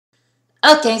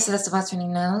Okay, so that's the voice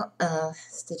training now.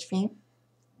 Stage 3.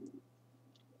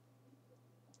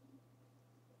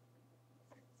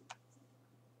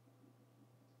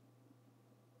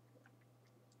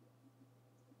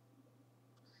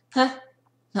 Huh?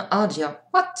 No audio.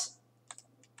 What?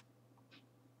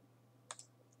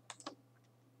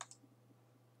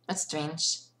 That's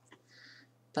strange.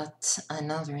 But I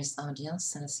know there is audio,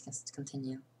 so let's just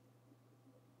continue.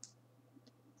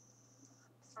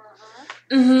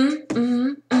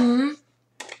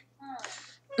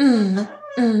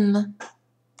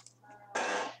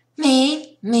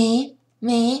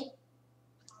 Me.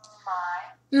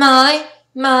 My.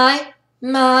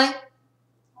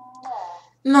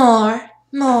 More.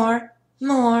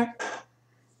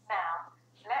 Now,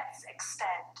 let's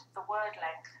extend the word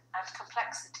length and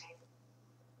complexity.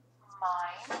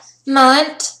 Mind.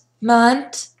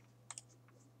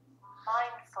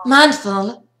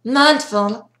 Mindful.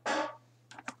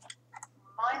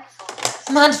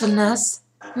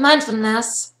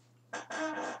 Mindfulness.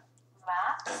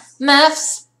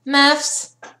 Maths.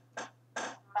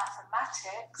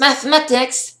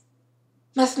 Mathematics.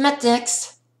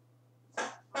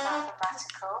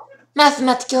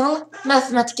 Mathematical.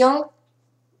 Mathematically.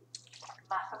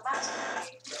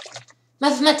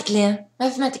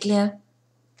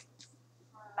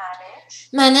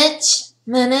 Manage.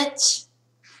 Manager.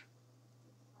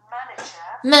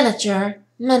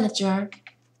 Management.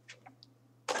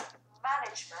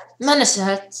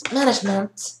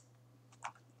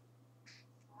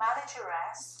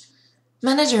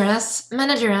 Manageress.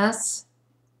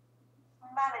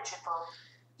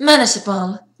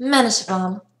 Manageable.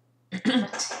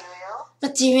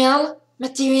 Material.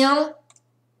 Materially.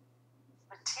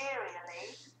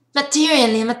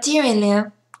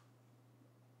 Materialism.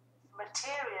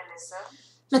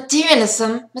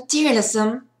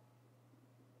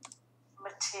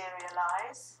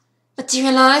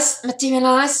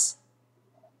 Materialize.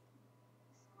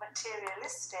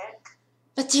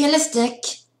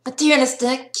 Materialistic.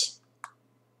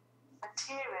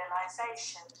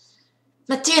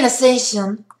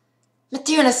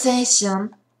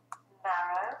 Materialization.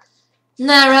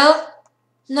 Narrow.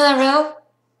 Narrowly.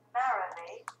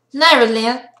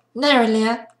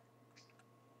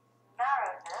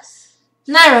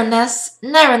 Narrowness.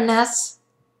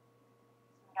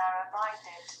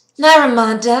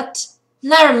 Narrow-minded.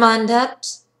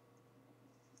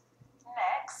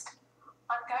 Next,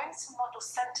 I'm going to model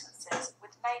sentences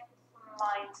with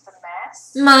mind the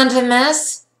mess.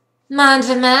 Mind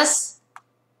the mess.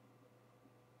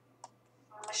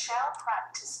 Michelle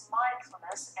practiced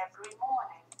mindfulness every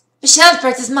morning. Michelle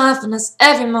practices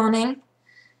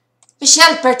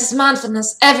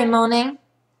mindfulness every morning.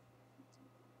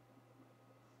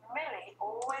 Millie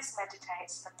always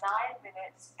meditates for 9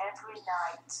 minutes every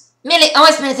night. Millie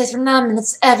always meditates for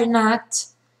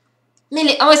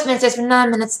 9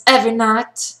 minutes every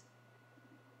night.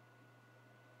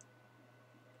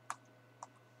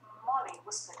 Molly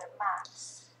was good at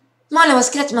maths. Molly was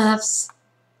good at maths.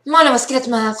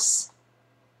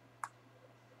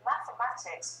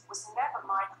 Mathematics was never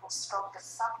Michael's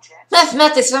strongest subject.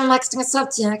 Mathematics was Mike's strongest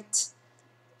subject.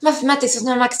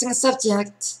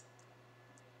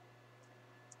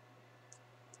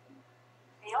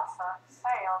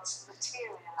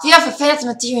 The offer failed to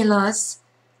materialize.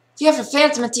 The offer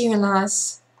failed to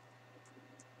materialize.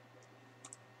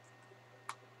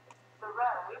 The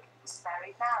road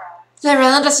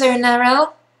was very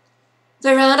narrow.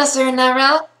 The road was very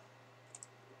narrow.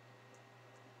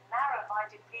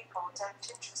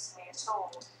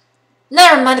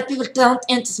 Narrow-minded people don't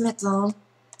interest me at all.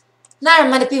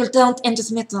 Narrow-minded people don't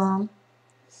interest me at all.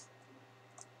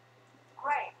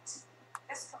 Great.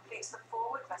 This completes the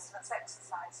forward resonance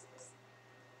exercises.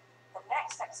 The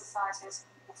next exercises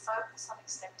will focus on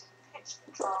extending pitch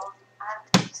control and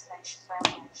intonation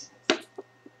variations.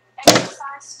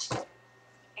 Exercise 2.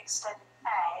 Extend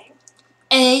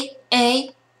A,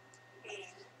 A,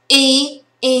 E,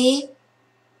 E,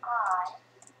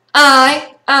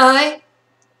 I,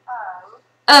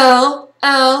 O,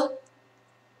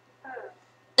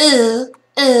 U,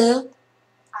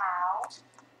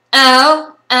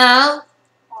 ow,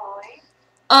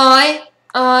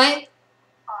 oi,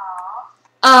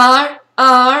 R,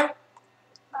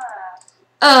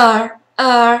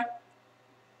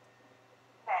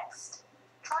 Next,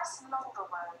 try some longer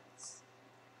words.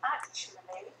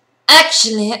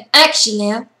 Actually,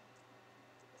 eventually,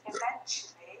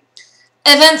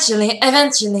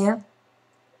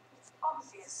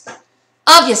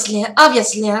 obviously,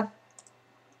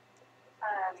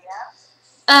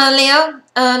 earlier,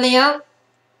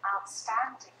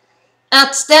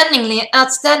 Outstandingly,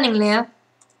 outstandingly.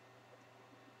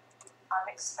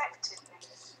 Unexpectedly.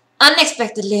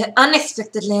 Unexpectedly,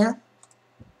 unexpectedly.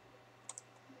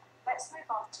 Let's move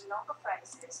on to longer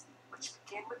phrases which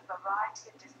begin with a variety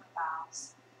of different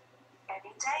vowels.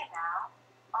 Any day now,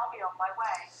 I'll be on my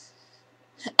way.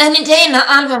 Any day now,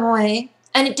 I'll be on my way.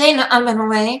 Any day now, I'll be on my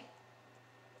way.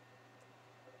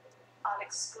 I'll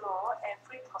explore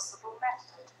every possible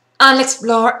method. I'll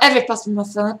explore every possible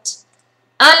method.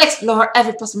 I'll explore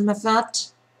every possible method.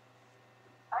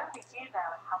 Only you know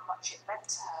how much it meant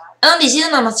to her. Only you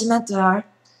know what you meant to her.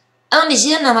 Only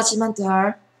you know what you meant to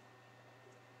her.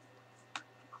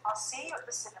 I'll see you at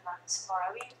the cinema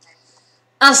tomorrow evening.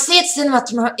 I'll see you at cinema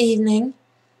tomorrow evening.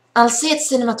 I'll see you at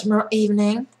cinema tomorrow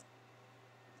evening.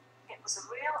 It was a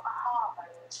real aha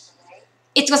moment for me.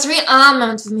 It was a real aha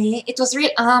moment for me. It was a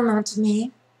real aha moment for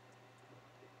me.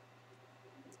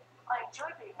 I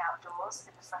enjoy being outdoors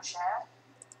in the fresh air.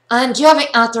 I enjoy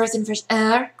being outdoors in fresh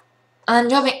air. I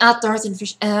enjoy being outdoors in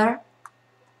fresh air.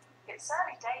 It's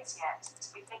early days yet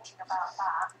to be thinking about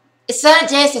that. It's early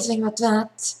days to think about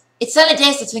that. It's early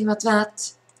days to think about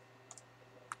that.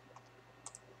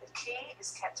 The key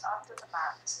is kept under the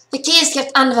mat. The key is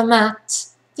kept under the mat.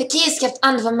 The key is kept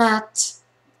under the mat.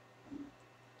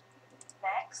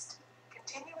 Next,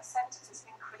 continuous sentences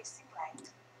of increasing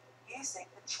length using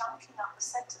the chunking up of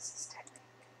sentences technique.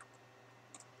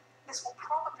 This will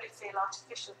probably feel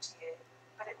artificial to you,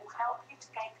 but it will help you to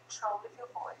gain control of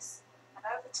your voice, and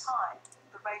over time,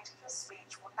 the rate of your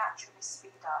speech will naturally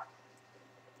speed up.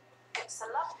 It's a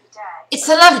lovely day. It's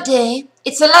a lovely day.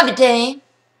 It's a lovely day.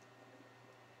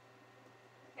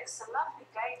 It's a lovely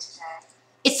day today.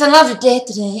 It's a lovely day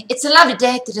today. It's a lovely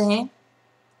day today.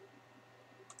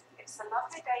 It's a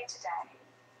lovely day today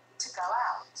to go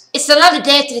out. It's a lovely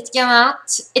day today to go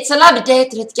out. It's a lovely day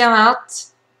today to go out.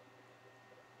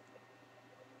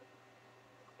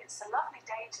 It's a lovely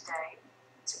day today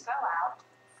to go out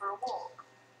for a walk.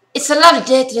 It's a lovely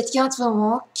day today to go out for a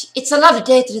walk. It's a lovely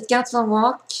day today to go out for a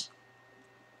walk.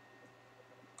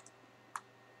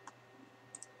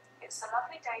 It's a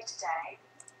lovely day today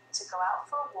to go out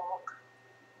for a walk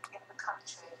in the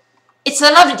country. It's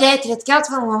a lovely day today to go out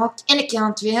for a walk in the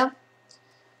country.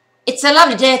 It's a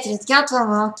lovely day today to go out for a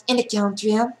walk in the country.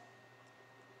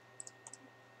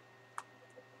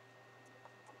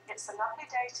 It's a lovely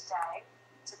day today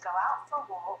to go out for a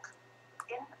walk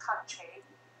in the country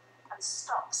and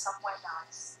stop somewhere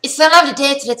nice. It's a lovely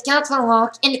day today to go out for a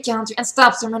walk in the country and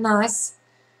stop somewhere nice.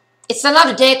 It's a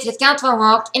lovely day today to go out for a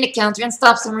walk in the country and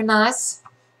stop somewhere nice.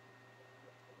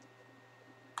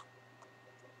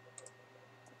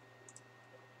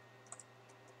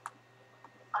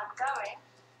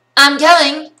 I'm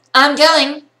going. I'm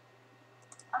going.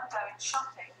 I'm going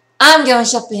shopping. I'm going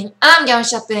shopping. I'm going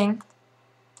shopping.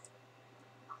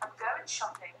 I'm going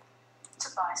shopping to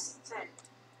buy some food.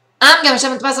 I'm going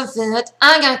shopping to buy some food.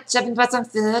 I'm going shopping to buy some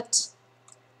food.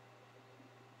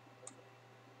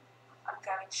 I'm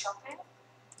going shopping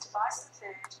to buy some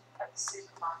food at the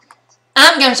supermarket.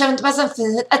 I'm going shopping to buy some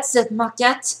food at the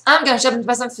supermarket. I'm going shopping to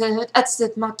buy some food at the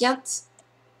supermarket.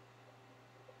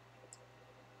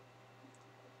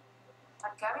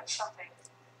 I'm going shopping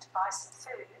to buy some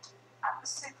food at the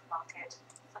supermarket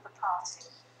for the party.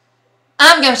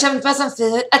 I'm going shopping to buy some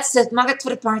food at the supermarket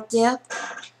for the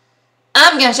party.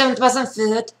 I'm going shopping to buy some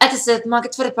food at the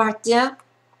supermarket for the party. I'm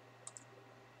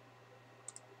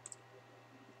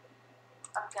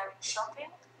going shopping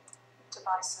to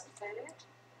buy some food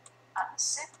at the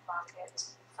supermarket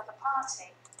for the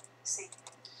party this evening.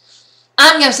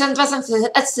 I'm going shopping to buy some food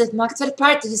at the supermarket for the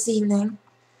party this evening.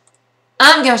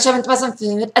 I'm going shopping to buy some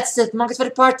food at the supermarket for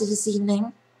the party this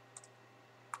evening.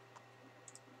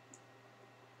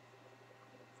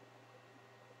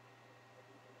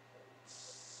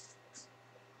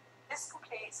 This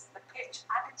completes the pitch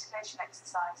and intonation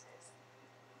exercises.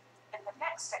 In the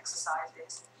next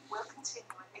exercises, we'll continue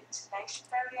with intonation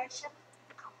variation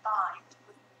combined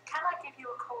with can I give you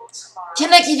a call tomorrow?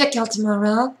 Can I give you a call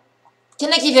tomorrow?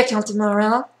 Can I give you a call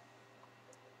tomorrow?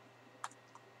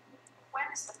 When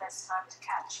is the best time to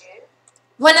catch you?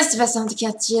 When is the best time to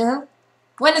catch you?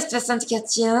 When is the best time to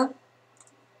catch you?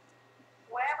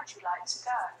 Where would you like to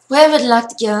go? Where would you like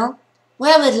to go?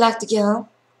 Where would you like to go?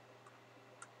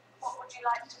 What would you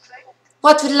like to drink?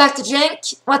 What would you like to drink?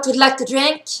 What would you like to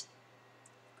drink?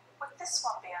 Would this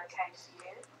one be okay for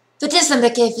you? Would this one be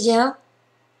okay for you?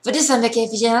 Would this one be okay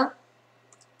for you?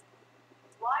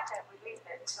 Why don't we leave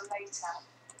it till later?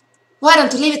 Why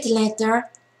don't we leave it till later?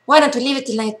 Why don't we leave it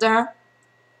till later?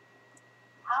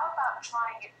 How about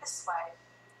trying it this way?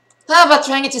 How about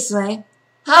trying it this way?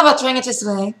 How about trying it this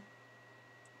way?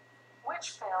 Which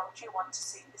film do you want to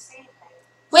see this evening?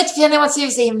 Which piano wants you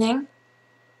this evening?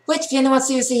 Which piano wants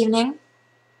you this evening?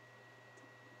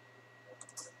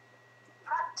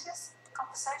 Practice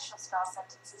conversational style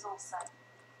sentences also.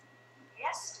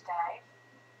 Yesterday,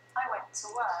 I went to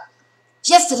work.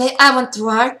 Yesterday I went to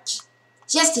work.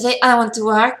 Yesterday I went to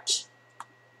work.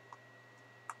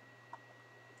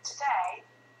 Today,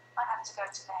 I have to go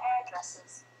to the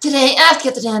hairdressers. Today I have to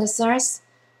go to the hairdressers.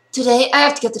 Today I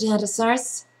have to go to the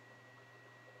hairdressers.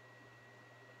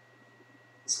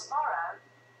 Tomorrow,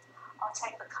 I'll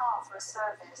take the car for a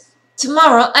service.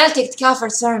 Tomorrow I'll take the car for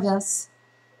service.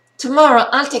 Tomorrow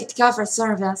I'll take the car for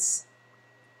service.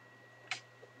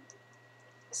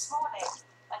 This morning,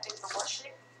 I did the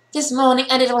washing. This morning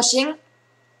I did washing.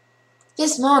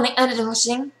 This morning I did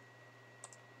washing.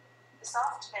 This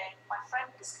afternoon, my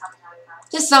friend is coming over.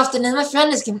 This afternoon my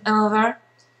friend is coming over.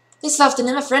 This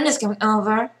afternoon my friend is coming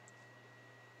over.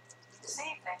 This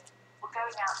evening, we're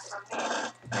going out for a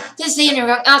meal. This evening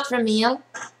we're going out for a meal.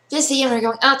 This evening we're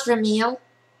going out for a meal.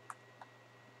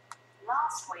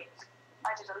 Last week,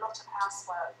 I did a lot of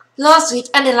housework. Last week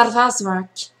I did a lot of housework.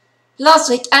 Last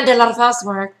week I did a lot of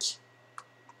housework.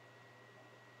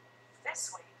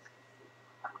 This week,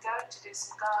 I'm going to do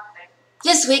some gardening.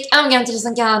 This week I'm going to do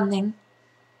some gardening.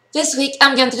 This week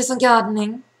I'm going to do some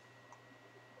gardening.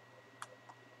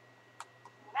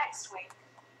 Next week,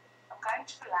 I'm going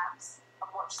to relax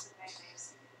and watch some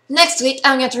movies. Next week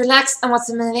I'm going to relax and watch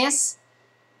some movies.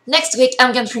 Next week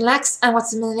I'm going to relax and watch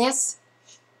some movies.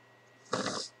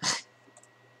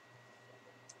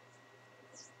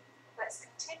 Let's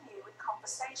continue with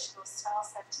conversational style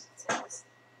sentences.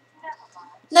 Never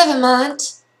mind. Never mind.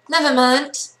 Never mind.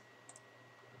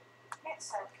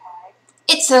 It's okay.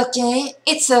 It's okay.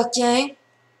 It's okay.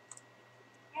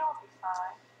 You'll be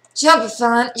fine. You'll be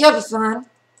fine. You'll be fine.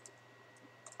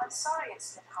 I'm sorry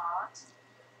it's been hard.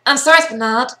 I'm sorry it's been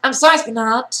hard. I'm sorry it's been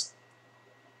hard.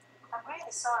 I'm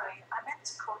really sorry. I meant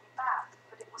to call you back,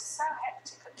 but it was so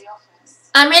hectic at the office.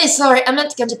 I'm really sorry. I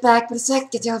meant to get you back, but it's so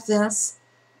hectic at the office.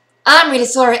 I'm really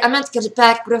sorry. I meant to get you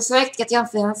back, but it was so hectic at the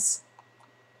office.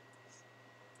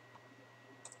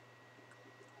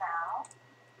 Now,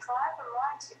 try a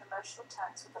variety of emotional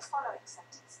tones with the following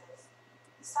sentences.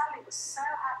 Sally was so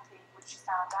happy when she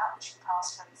found out that she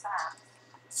passed her exam.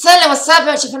 Sally was so happy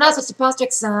when she found out that she passed her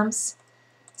exams.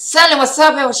 Sally was so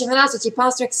happy when she found out that she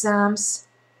passed her exams.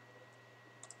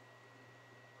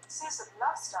 Susan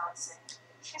loves dancing.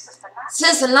 She's a fanatic.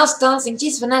 Susan loves dancing.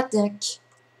 She's fanatic.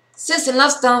 Susan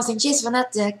loves dancing. She's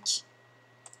fanatic.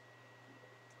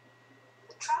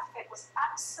 The traffic was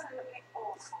absolutely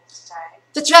awful today.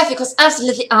 The traffic was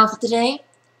absolutely awful today.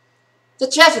 The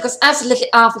traffic was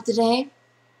absolutely awful today.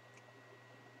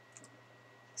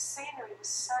 The scenery was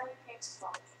so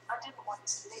beautiful. I didn't want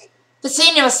to leave. The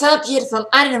scenery was so beautiful.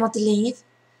 I didn't want to leave.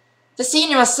 The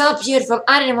scenery was so beautiful.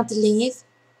 I didn't want to leave.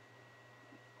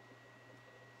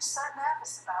 I'm so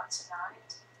nervous about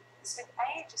tonight. It's been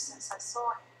ages since I saw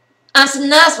him. I'm so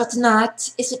nervous about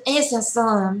tonight. It's been ages since I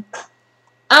saw him.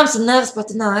 I'm so nervous about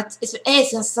tonight. It's been ages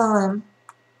since I saw him.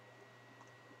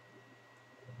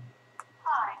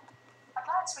 Hi, I'd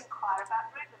like to inquire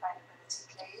about room availability,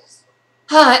 please.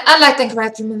 Hi, I'd like to inquire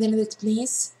about room availability,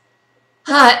 please.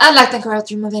 Hi, I'd like to inquire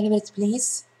about room availability,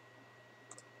 please.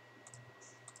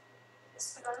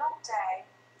 It's been a long day.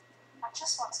 I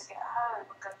just want to get home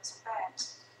and go to bed.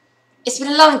 It's been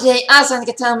a long day. I just want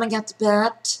to get home and get to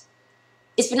bed.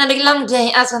 It's been a long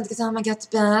day. I just want to get home and get to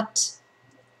bed.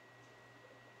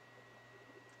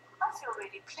 I feel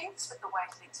really pleased with the way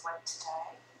things went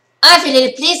today. I feel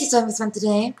really pleased with the way things went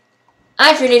today.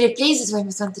 I feel really pleased with the way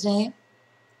things went today.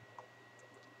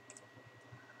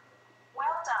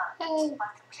 Well done. Hey. By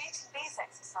completing these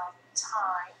exercises,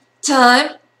 time,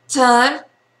 Time,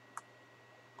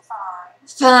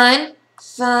 fine,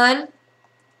 fine,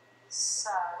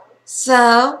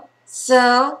 so,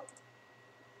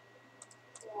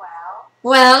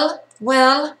 well,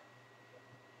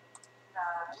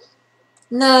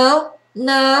 no,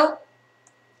 no,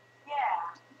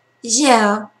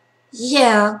 yeah.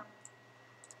 yeah. And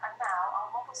now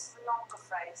I'll model some longer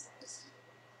phrases.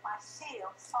 I feel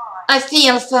fine. I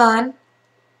feel fine.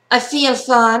 I feel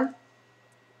fine.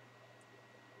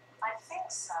 I think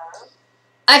so.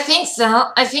 I think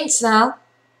so. I think so.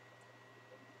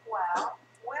 Well,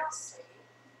 we'll see.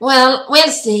 Well,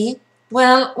 we'll see.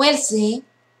 Well, we'll see.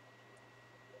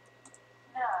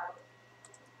 No,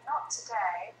 not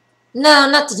today. No,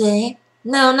 not today.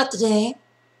 No, not today.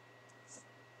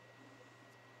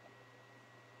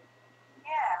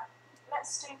 Yeah,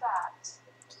 let's do that.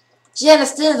 Yeah,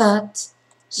 let's do that.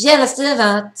 Yeah, let's do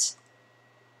that.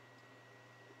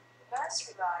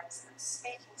 Nursery rhymes and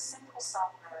speaking simple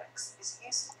song lyrics is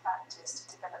useful practice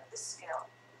to develop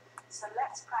So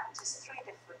let's practice 3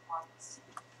 different ones.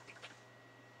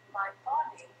 My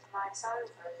bonnie lies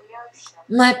over the ocean.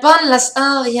 My pond lies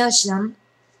over the ocean.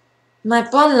 My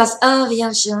pond lies over the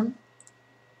ocean.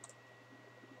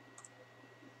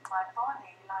 My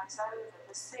bonnie lies over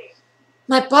the sea.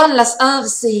 My pond lies over the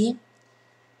sea.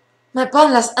 My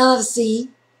pond lies over the sea.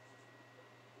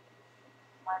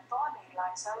 My bonnie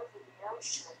lies over the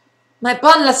ocean. My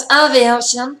pond lies over the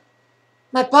ocean.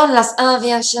 My pond lies over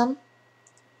the ocean.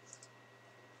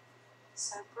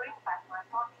 So bring back my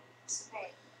bonnie to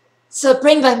me. So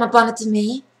bring back my bonnet to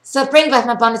me. So bring back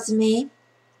my bonnet to me.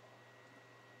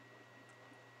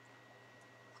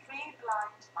 3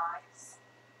 blind mice.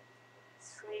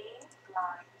 3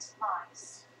 blind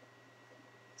mice.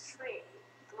 3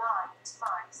 blind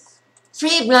mice.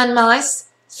 3 blind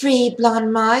mice. 3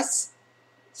 blind mice.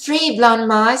 3 blind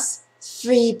mice.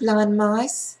 3 blind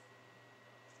mice.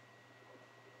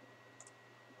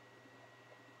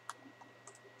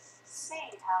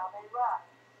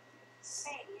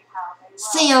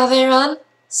 See how they run.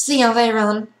 See how they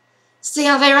run. See how they run. See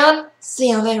how they run. See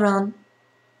how they run. See how they run.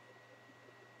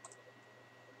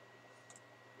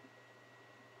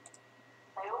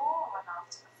 They all run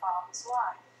after the farmer's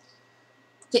wife.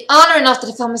 They all ran after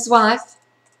the farmer's wife.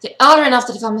 They all ran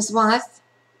after the farmer's wife.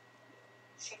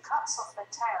 She cuts off their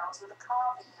tails with a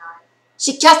carving knife.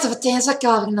 She cuts off her tails with a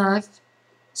carving knife.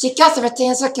 She cuts off her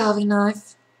tails with a carving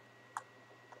knife.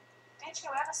 Did you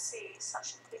ever see such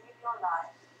a thing in your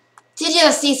life? Did you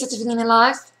ever see such a thing in your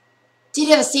life? Did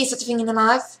you ever see such a thing in your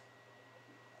life?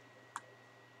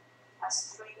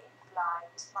 As 3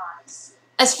 blind mice.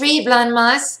 As 3 blind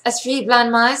mice. As 3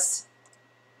 blind mice.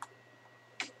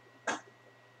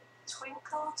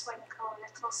 Twinkle, twinkle,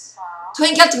 little star.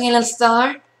 Twinkle, twinkle, little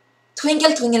star.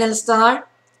 Twinkle, twinkle, little star.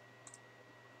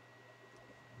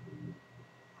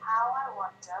 How I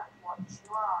wonder what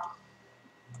you are.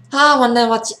 How I wonder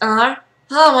what you are.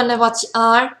 How I wonder what you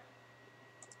are.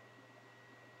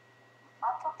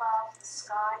 Up above the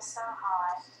sky so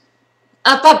high.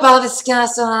 Up above the sky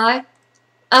so high.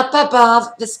 Up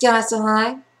above the sky so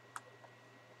high.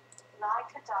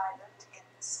 Like a diamond in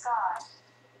the sky.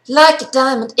 Like a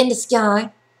diamond in the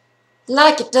sky.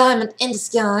 Like a diamond in the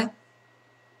sky.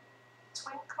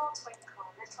 Twinkle,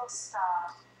 twinkle, little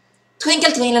star.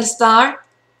 Twinkle, twinkle, little star.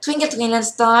 Twinkle, twinkle, little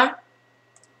star.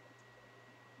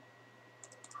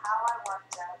 How I wonder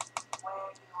where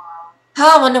you are.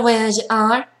 How I wonder where you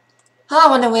are. How I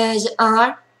wonder where you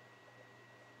are.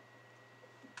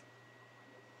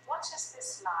 What is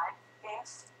this life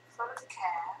if full of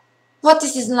care? What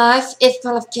is his life if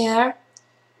full of care?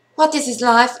 What is his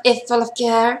life if full of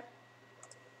care?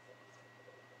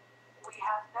 We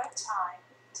have no time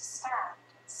to stand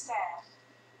and stare.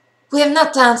 We have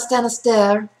not time to stand and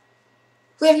stare.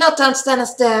 We have not time to stand and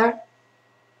stare.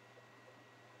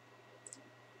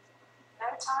 No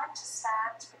time to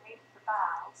stand beneath the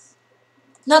boughs.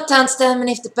 Not time to stand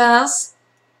beneath the boughs.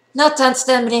 Not time to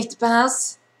stand beneath the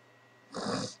boughs.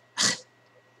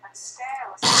 And stare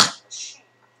as long as sheep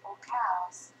or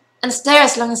cows. And stare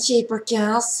as long as sheep or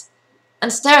cows.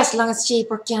 And stare as long as sheep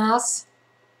or cows.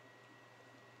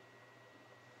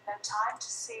 No time to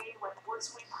see when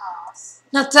woods we pass.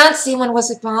 Not time to see when was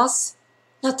we pass.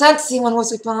 Not time to see when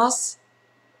was we pass.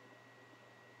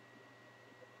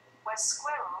 Where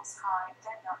squirrels hide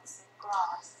their nuts in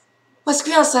grass. Where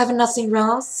squirrels have nuts in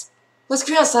grass. Where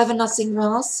squirrels have nuts in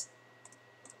grass.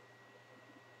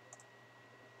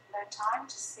 No time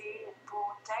to see in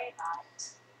broad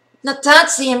daylight. Not time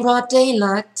to see in broad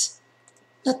daylight.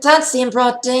 Not time to see in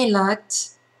broad daylight.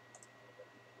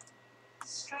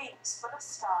 Streams full of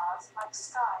stars like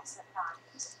skies at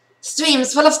night.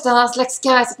 Streams full of stars like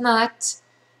skies at night.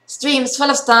 Streams full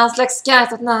of stars like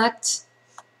skies at night.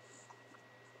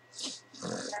 No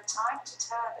time to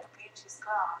turn at beauty's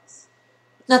glass.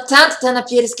 Not time to turn up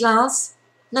beauty's glass.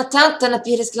 Not time to turn up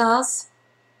beauty's glass.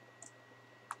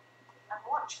 And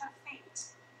watch her feet,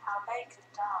 how they can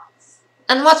dance.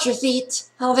 And watch your feet,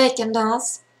 how they can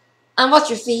dance. And watch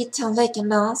your feet, how they can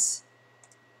dance.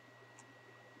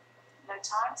 No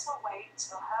time to wait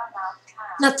till her mouth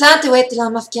can. Not time to wait till our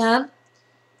mouth can.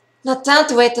 Not time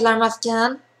to wait till our mouth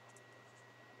can.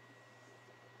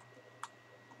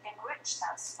 Enrich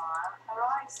that smile, her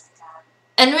eyes began.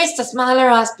 Enrich the smile her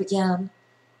eyes began.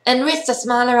 Enrich the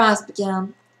smile her eyes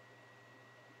began.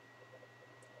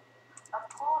 A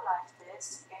poor life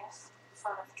this, if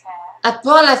full of care. A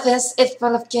poor life is if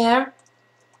full of care.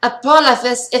 A poor life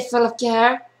is if full of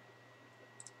care.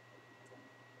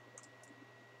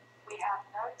 We have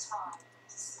no time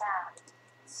to stand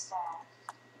and stare.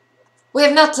 We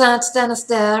have not time to stand and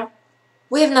stare.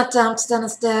 We have not time to stand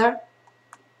and stare.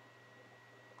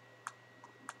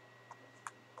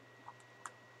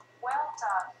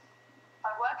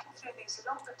 use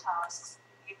longer tasks,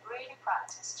 you really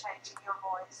practice changing your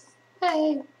voice.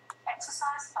 Hey.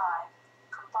 Exercise 5,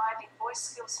 combining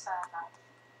voice skills further.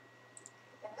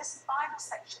 In this final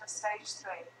section of stage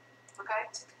 3, we're going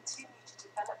to continue to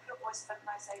develop your voice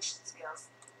vocalization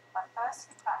skills by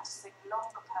firstly practicing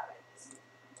longer poems,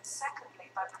 and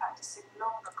secondly by practicing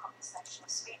longer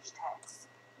conversational speech texts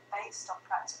based on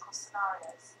practical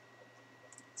scenarios.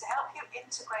 To help you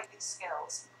integrate these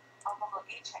skills, I'll model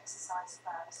each exercise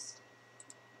first.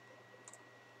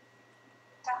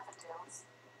 Daffodils.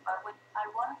 I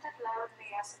wandered lonely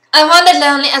as a cloud. I wandered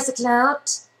lonely as a cloud.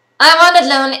 I wandered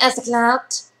lonely as a cloud.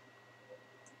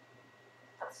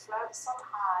 That floats on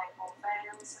high o'er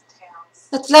vales and hills.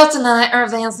 That floats on high o'er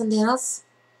vales and hills.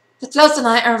 That floats on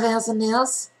high o'er vales and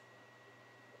hills.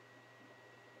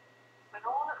 When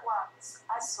all at once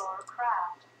I saw a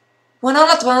crowd. When all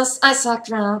at once I saw a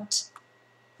crowd.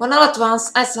 When all at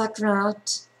once I saw a crowd.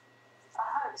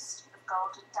 A host of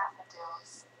golden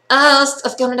daffodils. A host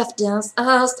of golden daffodils. A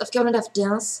host of golden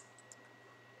daffodils.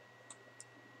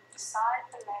 Beside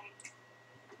the lake,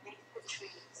 beneath the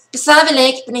trees. Beside the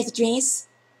lake, beneath the trees.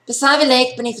 Beside the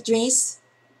lake, beneath the trees.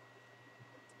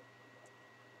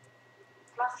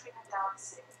 Fluttering and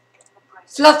dancing in the breeze.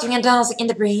 Fluttering and dancing in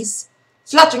the breeze.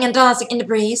 Fluttering and dancing in the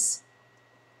breeze.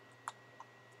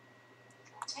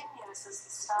 Continuous as the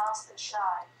stars that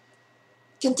shine.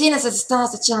 Continuous as the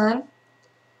stars that shine.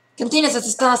 Continuous as the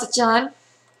stars that shine.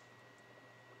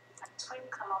 And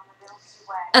twinkle on the Milky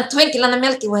Way. And twinkle on the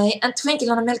Milky Way. And twinkle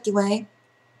on the Milky Way.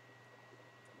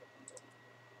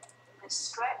 They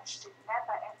stretched in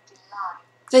never-ending line.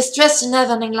 They stretched in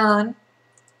never-ending line.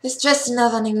 They stretched in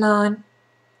never-ending line.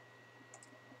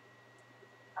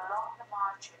 Along the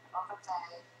margin of a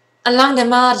bay. Along the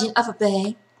margin of a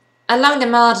bay. Along the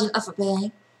margin of a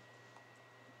bay.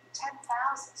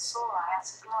 10,000 saw I at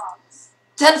a glance.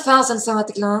 10,000 saw at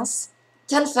a glance.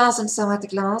 10,000 saw at a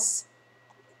glance.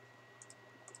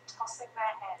 Tossing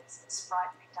their heads in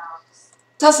sprightly dance.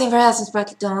 Tossing their heads in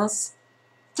sprightly dance.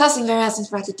 Tossing their heads in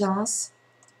sprightly dance.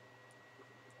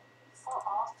 For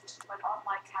oft, when on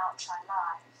my couch I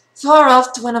lie. For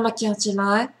oft when on my couch I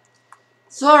lie.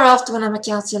 For oft when on my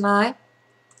couch I lie.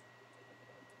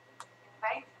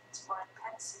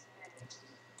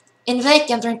 In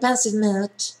vacant or in pensive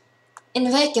mood.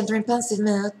 In vacant or in pensive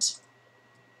mood.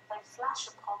 They flash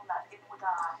upon that inward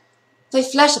eye. They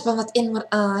flash upon that inward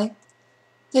eye.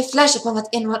 They flash upon that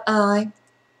inward eye.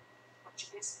 Which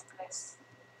is the bliss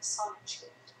of solitude.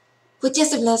 Which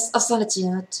is the bliss of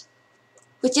solitude.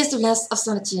 Which is the bliss of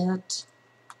solitude.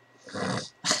 And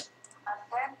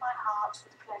then my heart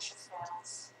with pleasure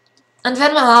fills. And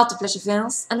then my heart with pleasure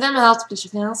fills. And then my heart with pleasure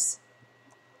fills.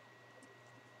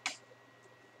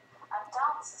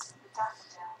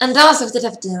 And dances with the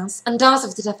daffodils. And dances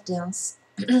with the daffodils.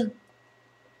 And dances with the daffodils.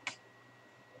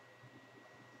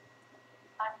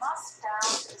 I must down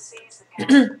to the seas again.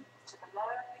 To the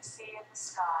lonely sea in the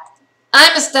sky.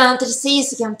 I must down to the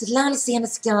seas again, to the lonely sea in the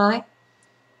sky.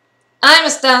 I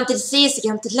must down to the seas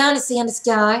again, to the lonely sea in the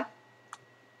sky.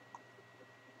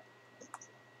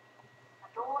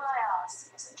 And all I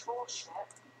ask is a tall ship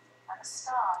and a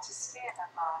star to steer her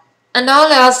by. And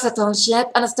all I ask is a tall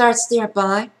ship and a star to steer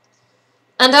by.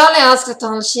 And all I ask is a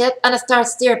tall ship and a star to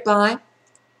steer by.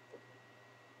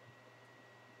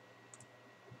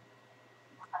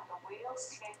 And the wheels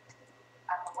kick,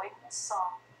 and the wind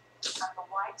song, and the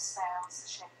white sails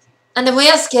shaking. And the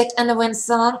wheels kick and the wind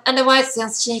song and the white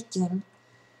sails shaking.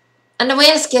 And the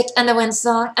wheels kick and the wind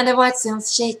song and the white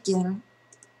sails shaking.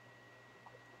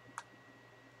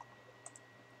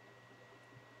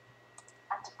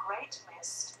 And a great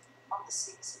mist on the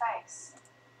sea's face,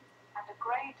 and a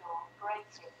grey dawn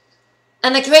breaking.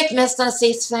 And a great mist on the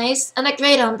sea's face and a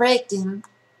great dawn breaking.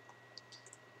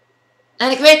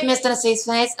 And a great mist on the sea's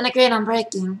face and a great dawn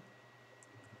breaking.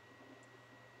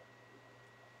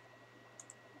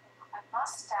 I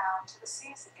must down to the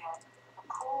seas again for the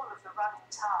call of the running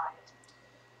tide.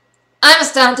 I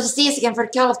must down to the seas again for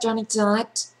the call of the running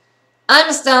tide. I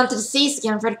must down to the seas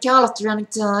again for the call of the running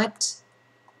tide.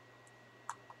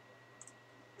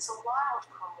 It's a wild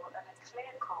call and a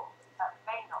clear call that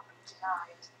may not be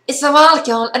denied. It's a wild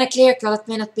call and a clear call that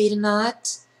may not be denied.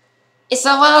 It's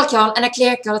a wild call and a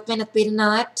clear call that may not be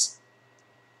denied.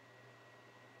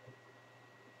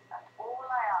 And all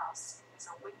I ask is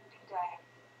a windy day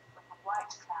with the white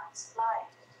clouds flying.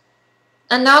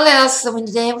 And all I ask is a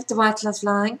windy day with the white clouds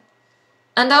flying.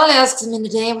 And all I ask is a windy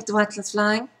day with the white clouds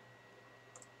flying.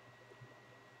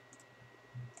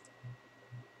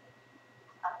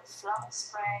 And the flung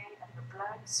spray and the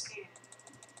blown spume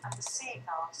and the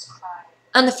seagulls crying.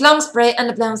 And the flung spray and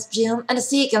the blown spume and the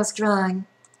seagulls crying.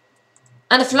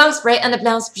 and the flung spray and the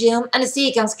blown spume and the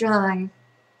seagulls crying.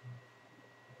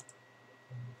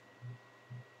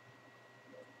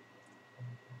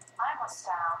 I must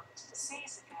down to the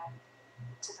seas again,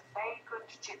 to the vagrant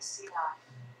gypsy life.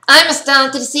 I must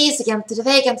down to the seas again, to the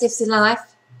vagrant gypsy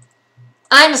life.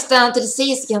 I must down to the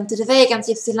seas again, to the vagrant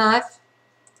gypsy life.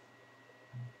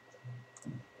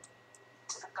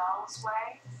 To the gull's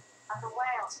way and the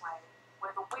whale's way,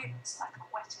 where the wind's like a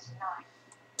whetted knife.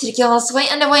 To the girl's way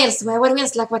and the whale's way, where the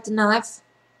wind's like whetted knife.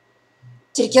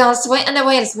 To the girl's way and the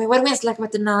whale's way, where the wind's like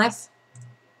whetted knife.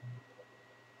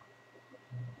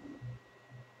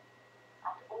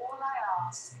 And all I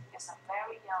ask is a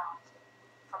merry yarn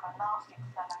from a laughing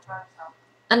fellow rover.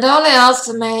 And all I ask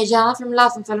for Mary John from a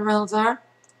laughing fellow rover.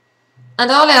 And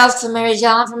all I ask for Mary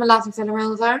John from a laughing fellow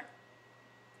rover.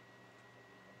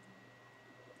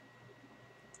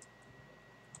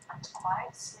 And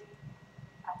quiet sleep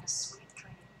and a sweet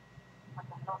dream when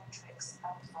the long trick's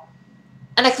over.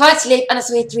 And a quiet sleep and a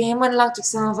sweet dream when the long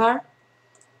trick's over.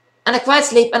 And a quiet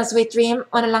sleep and a sweet dream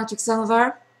when the long trick's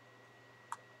over.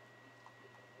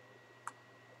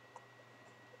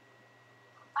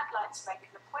 I'd like to make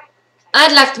an appointment, please.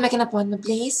 I'd like to make an appointment,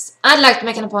 please. I'd like to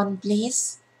make an appointment,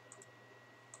 please.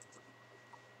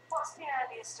 What's the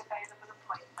earliest available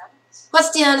appointment?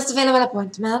 What's the earliest available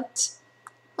appointment?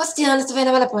 What's the earliest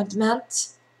available appointment?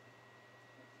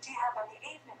 Do you have any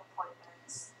evening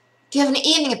appointments? Do you have any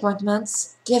evening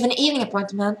appointments? Do you have any evening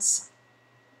appointments?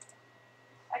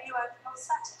 Are you open on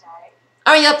Saturday?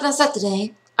 Are you open on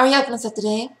Saturday? Are you open on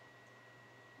Saturday?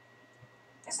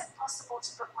 Is it possible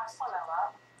to book my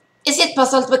follow-up? Is it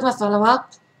possible to book my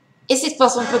follow-up? Is it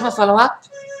possible to book my follow-up?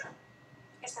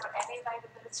 Is there any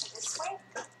availability this week?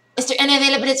 Is there any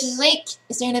availability this week?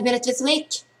 Is there any availability this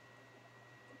week?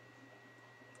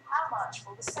 How much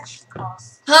will the session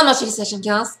cost? How much will the session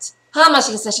cost? How much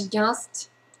will the session cost?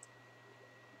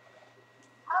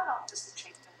 How long does the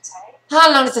treatment take?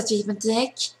 How long does the treatment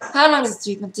take? How long does the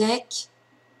treatment take?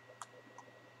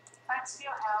 Thanks for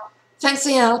your help. Thanks for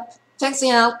your help. Thanks for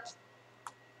your help.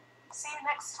 See you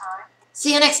next time.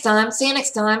 See you next time. See you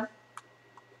next time.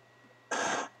 In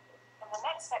the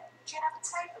next step, do you have a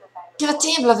table available? Do you have a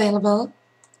table available?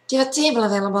 Do you have a table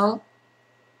available?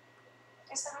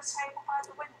 Is there a table by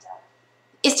the window?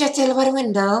 Is there a table by the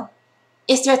window?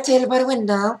 Is there a table by the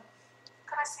window?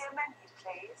 Could I see a menu,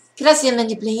 please? Could I see a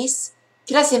menu, please?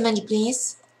 Could I see a menu,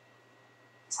 please?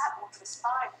 Tap water is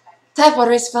fine, thank you. Tap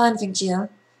water is fine, thank you.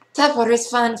 Tap water is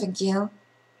fine, thank you.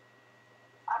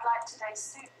 I'd like today's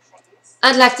soup, please.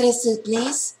 I'd like today's soup,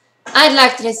 please. I'd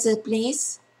like today's soup,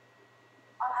 please.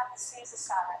 I'll have the Caesar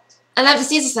salad. I'll have the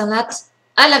Caesar salad.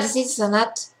 I'll have the Caesar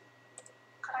salad.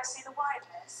 Could I see the wine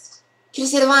list? Could I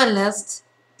see the wine list?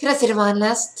 Could I see the wine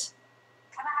list?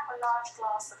 Can I have a large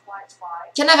glass of white wine?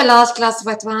 Can I have a large glass of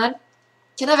white wine?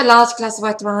 Can I have a large glass of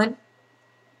white wine?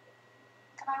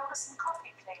 Can I order some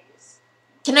coffee, please?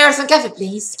 Can I order some coffee,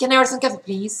 please? Can I order some coffee,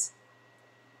 please?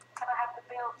 Can I have the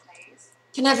bill, please?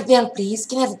 Can I have a bill, please?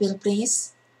 Can I have a bill,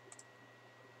 please?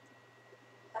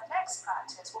 The next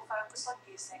practice will focus on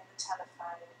using the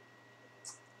telephone.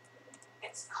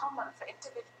 It's common for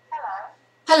individuals. Hello,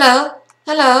 Hello?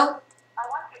 Hello? I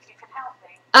wonder if you can help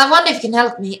me. I wonder if you can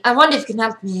help me. I wonder if you can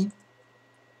help me.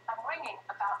 I'm ringing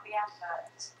about the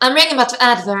advert. I'm ringing about the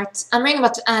advert. I'm ringing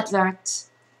about the advert.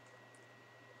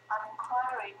 I'm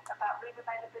inquiring about room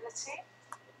availability.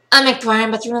 I'm inquiring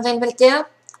about room availability.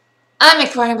 I'm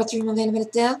inquiring about room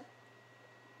availability. I'm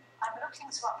looking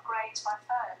to upgrade my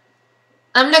phone.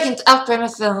 I'm looking to upgrade my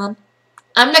phone.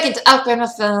 I'm looking to upgrade my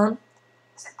phone.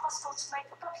 Is it possible to make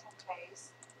a booking,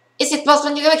 please? Is it possible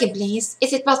to make a booking, please?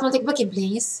 Is it possible to make a booking,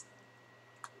 please?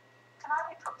 Can I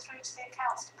be put through to the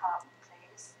accounts department,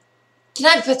 please? Can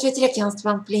I be put through to the accounts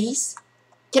department, please?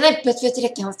 Can I be put through to the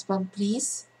accounts department,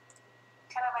 please?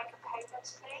 Can I make a payment,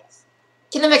 please?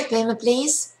 Can I make a payment,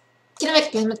 please? Can I make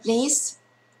a payment, please?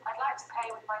 I'd like to pay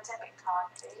with my debit card,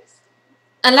 please.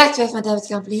 I'd like to pay with my debit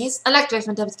card, please. I'd like to pay with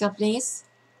my debit card, please.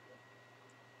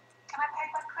 Can I pay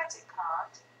by credit card?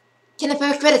 Can I pay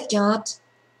with credit card?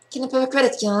 Can I pay with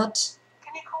credit card?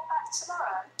 Can you call back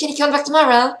tomorrow? Can you call back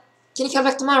tomorrow? Can you call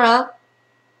back tomorrow?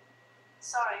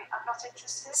 Sorry, I'm not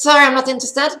interested. Sorry, I'm not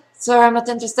interested. Sorry, I'm not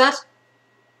interested.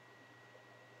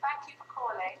 Thank you for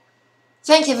calling.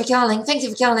 Thank you for calling. Thank you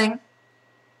for calling.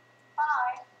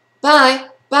 Bye. Bye.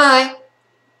 Bye.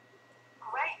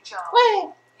 Great job.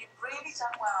 Wait. You've really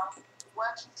done well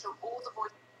working through all the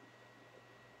voices.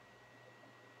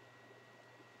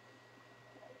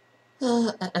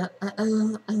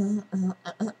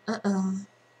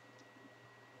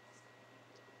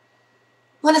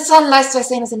 When the sun lights their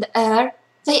sails in the air,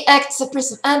 they act as a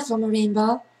prism and form a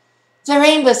rainbow. The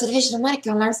rainbow is a division of many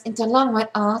colors into a long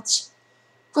white arch,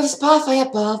 with its pathway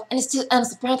above and its two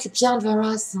ends apparently beyond the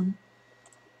horizon.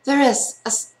 There is,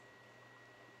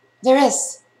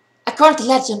 according to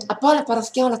legend, a boiling pot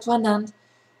of gold at one end.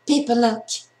 People look,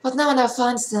 but no one ever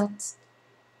finds it.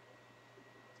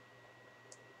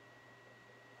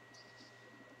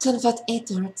 28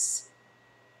 hertz.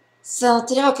 So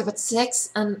today I woke up at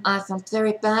 6 and I felt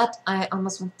very bad. I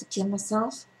almost wanted to kill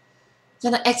myself.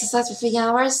 Then I exercised for 3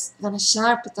 hours. Then I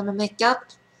showered, put on my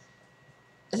makeup.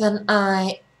 Then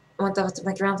I went over to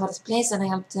my grandfather's place and I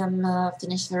helped him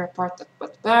finish the report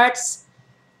about birds.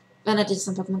 Then I did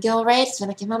some Pokemon Go raids. Then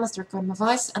I came home and started recording my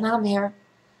voice, and now I'm here.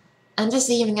 And this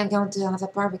evening I'm going to have a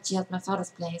barbecue at my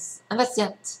father's place. And that's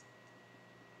it.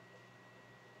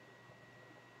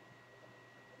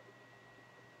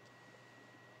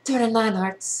 $39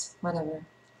 hearts, whatever.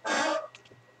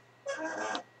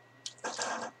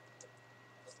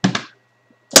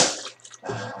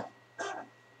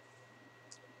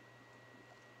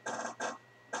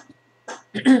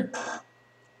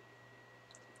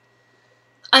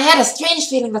 I had a strange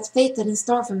feeling that fate had in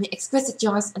store for me exquisite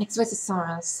joys and exquisite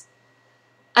sorrows.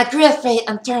 I grew afraid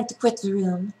and turned to quit the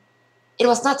room. It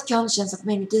was not conscience that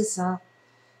made me do so.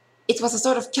 It was a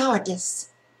sort of cowardice.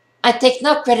 I take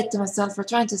no credit to myself for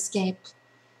trying to escape.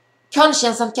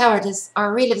 Conscience and cowardice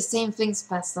are really the same things,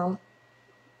 Basil.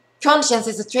 Conscience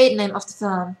is the trade name of the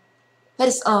firm. That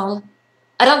is all.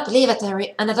 I don't believe it,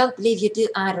 Harry, and I don't believe you do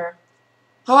either.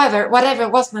 However, whatever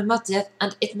was my motive,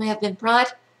 and it may have been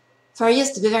pride, for I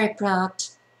used to be very proud,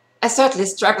 I certainly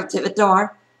struggled to the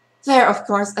door. There, of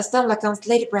course, I stumbled against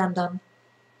Lady Brandon.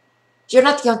 "You're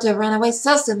not going to run away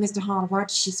so soon, Mr. Hallward,"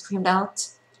 she screamed out.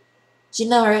 You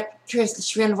know her curiously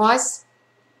shrill voice?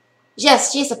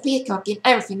 "Yes, she's a peacock in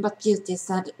everything but beauty,"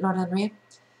 said Lord Henry,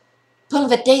 pulling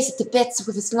the daisy to bits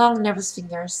with his long, nervous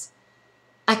fingers.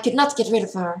 I could not get rid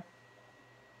of her.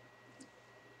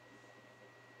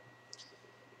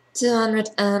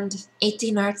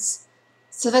 218 hertz.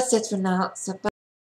 So that's it for now. So